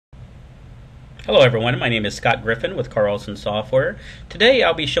Hello everyone, my name is Scott Griffin with Carlson Software. Today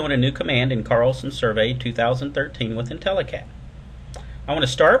I'll be showing a new command in Carlson Survey 2013 with IntelliCAD. I want to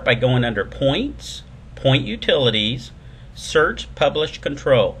start by going under Points, Point Utilities, Search Publish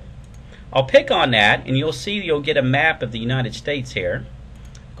Control. I'll pick on that and you'll see you'll get a map of the United States here.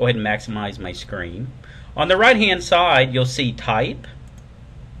 Go ahead and maximize my screen. On the right hand side you'll see Type,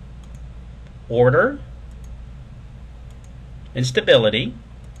 Order, and Stability.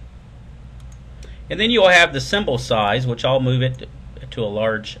 And then you'll have the symbol size, which I'll move it to a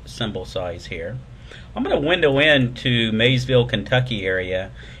large symbol size here. I'm going to window into Maysville, Kentucky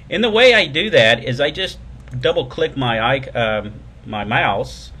area. And the way I do that is I just double click my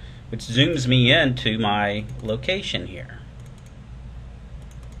mouse, which zooms me into my location here.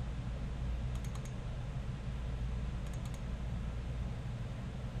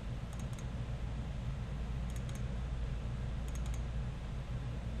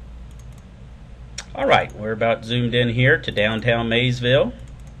 Alright, we're about zoomed in here to downtown Maysville.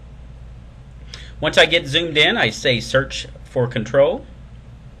 Once I get zoomed in, I say search for control.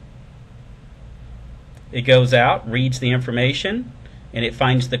 It goes out, reads the information, and it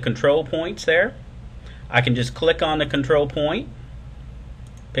finds the control points there. I can just click on the control point,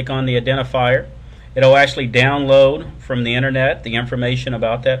 pick on the identifier. It'll actually download from the internet the information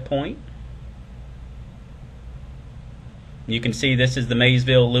about that point. You can see this is the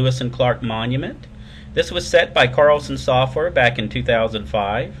Maysville Lewis and Clark Monument. This was set by Carlson Software back in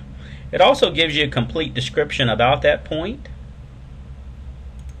 2005. It also gives you a complete description about that point.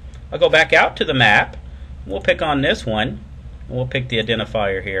 I'll go back out to the map. We'll pick on this one. We'll pick the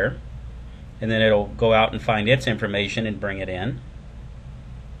identifier here. And then it'll go out and find its information and bring it in.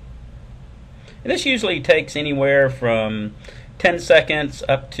 And this usually takes anywhere from 10 seconds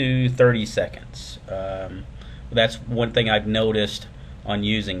up to 30 seconds. That's one thing I've noticed on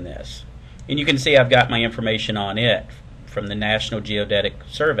using this. And you can see I've got my information on it from the National Geodetic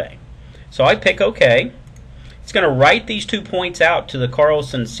Survey. So I pick OK. It's going to write these 2 points out to the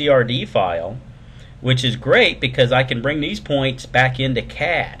Carlson CRD file, which is great because I can bring these points back into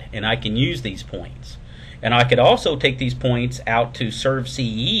CAD and I can use these points. And I could also take these points out to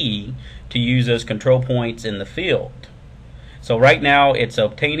SurvCE to use as control points in the field. So right now it's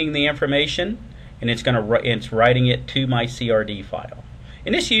obtaining the information and it's writing it to my CRD file.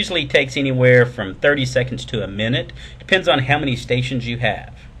 And this usually takes anywhere from 30 seconds to a minute. Depends on how many stations you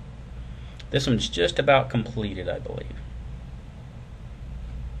have. This one's just about completed, I believe.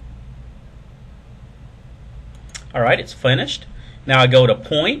 Alright, it's finished. Now I go to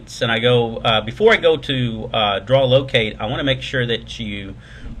Points, and I go, before I go to Draw Locate, I want to make sure that you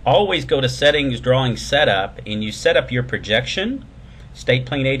always go to Settings, Drawing Setup, and you set up your projection. State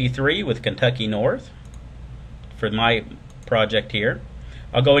Plane 83 with Kentucky North for my project here.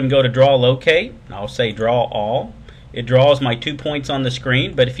 I'll go ahead and go to Draw Locate. I'll say Draw All. It draws my 2 points on the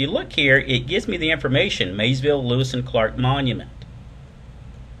screen, but if you look here, it gives me the information, Maysville Lewis and Clark Monument.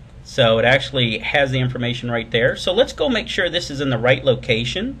 So it actually has the information right there. So let's go make sure this is in the right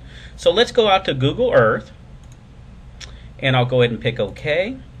location. So let's go out to Google Earth, and I'll go ahead and pick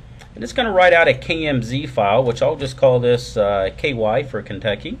OK. And it's going to write out a KMZ file, which I'll just call this KY for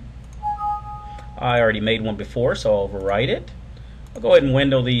Kentucky. I already made one before, so I'll overwrite it. I'll go ahead and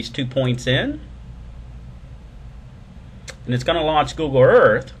window these 2 points in. And it's going to launch Google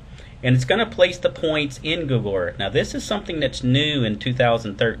Earth. And it's going to place the points in Google Earth. Now this is something that's new in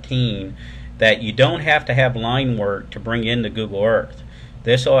 2013, that you don't have to have line work to bring into Google Earth.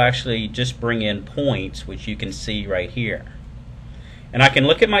 This will actually just bring in points, which you can see right here. And I can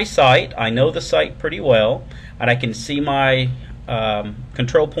look at my site. I know the site pretty well. And I can see my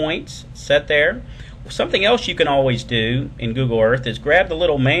control points set there. Something else you can always do in Google Earth is grab the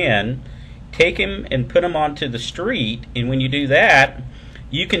little man, take him and put him onto the street, and when you do that,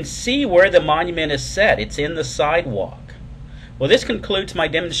 you can see where the monument is set. It's in the sidewalk. Well, this concludes my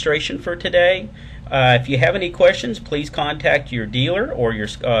demonstration for today. If you have any questions, please contact your dealer or your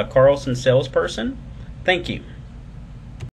Carlson salesperson. Thank you.